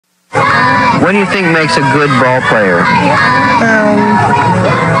What do you think makes a good ball player? I don't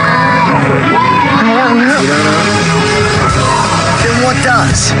know. You don't know? Then what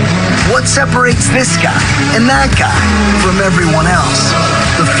does? What separates this guy and that guy from everyone else?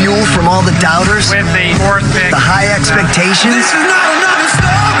 The fuel from all the doubters? With the fourth pick. The high expectations? This is not another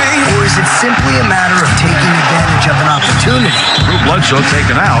story. Or is it simply a matter of taking advantage of an opportunity? Drew Bledsoe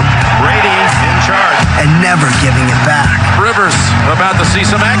taken out. Brady in charge. And never giving it back? Rivers about to see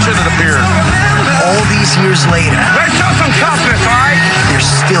some action, it appears. All these years later, Let's show some toughness, all right? they're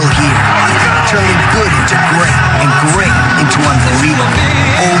still here, turning good into great and great into unbelievable,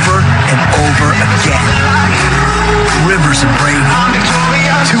 over and over again. Rivers and Brady,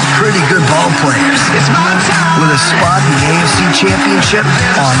 two pretty good ball players, with a spot in the AFC Championship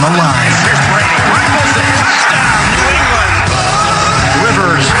on the line. Here's Brady. Rifles the touchdown, New England.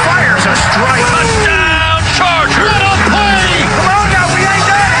 Rivers fires a strike. Touchdown, Chargers. What a play. Come on now, we ain't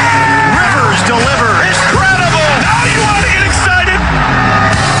done. Rivers delivers. Incredible. Now you want to get excited.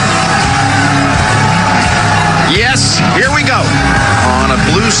 Yes, here we go. On a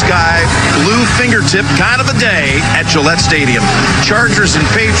blue sky, blue fingertip kind of a day at Gillette Stadium. Chargers and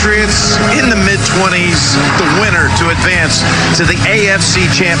Patriots in the mid-20s. The winner to advance to the AFC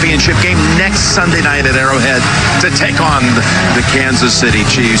Championship game next Sunday night at Arrowhead to take on the Kansas City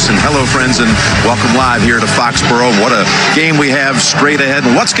Chiefs. And hello, friends, and welcome live here to Foxborough. What a game we have straight ahead.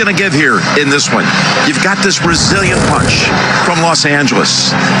 And what's going to give here in this one? You've got this resilient punch from Los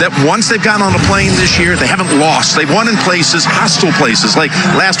Angeles that once they've gotten on a plane this year, they haven't lost. They've won in places, hostile places, like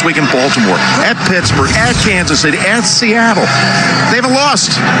last week in Baltimore, at Pittsburgh, at Kansas City, at Seattle. They haven't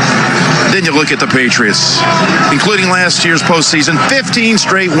lost. Then you look at the Patriots, including last year's postseason, 15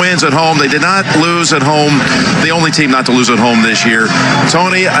 straight wins at home. They did not lose at home. The only team not to lose at home this year.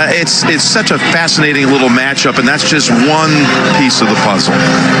 Tony, it's such a fascinating little matchup, and that's just one piece of the puzzle.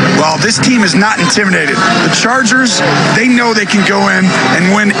 Well, this team is not intimidated. The Chargers, they know they can go in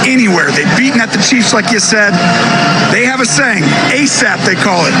and win anywhere. They've beaten at the Chiefs, like you said. They have a saying, ASAP they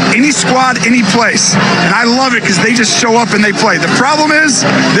call it. Any squad, any place. And I love it because they just show up and they play. The problem is,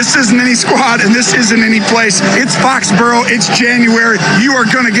 this isn't any squad and this isn't any place. It's Foxborough. It's January. You are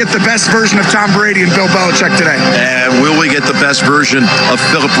going to get the best version of Tom Brady and Bill Belichick today. And will we get the best version of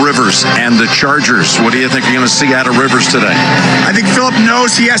Phillip Rivers and the Chargers? What do you think you're going to see out of Rivers today? I think Phillip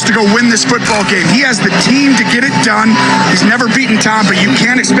knows he has to go win this football game. He has the team to get it done. He's never beaten Tom, but you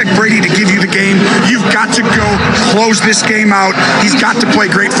can't expect Brady to give you the game. You've got to go close this game out. He's got to play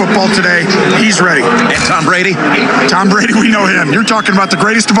great football today. He's ready. And Tom Brady? Tom Brady, we know him. You're talking about the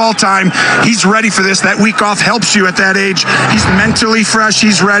greatest of all time. He's ready for this. That week off helps you at that age. He's mentally fresh.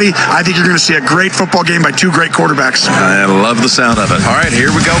 He's ready. I think you're going to see a great football game by two great quarterbacks. I love the sound of it. All right,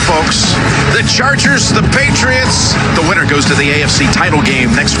 here we go, folks. The Chargers, the Patriots. The winner goes to the AFC title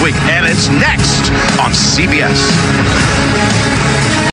game next week, and it's next on CBS.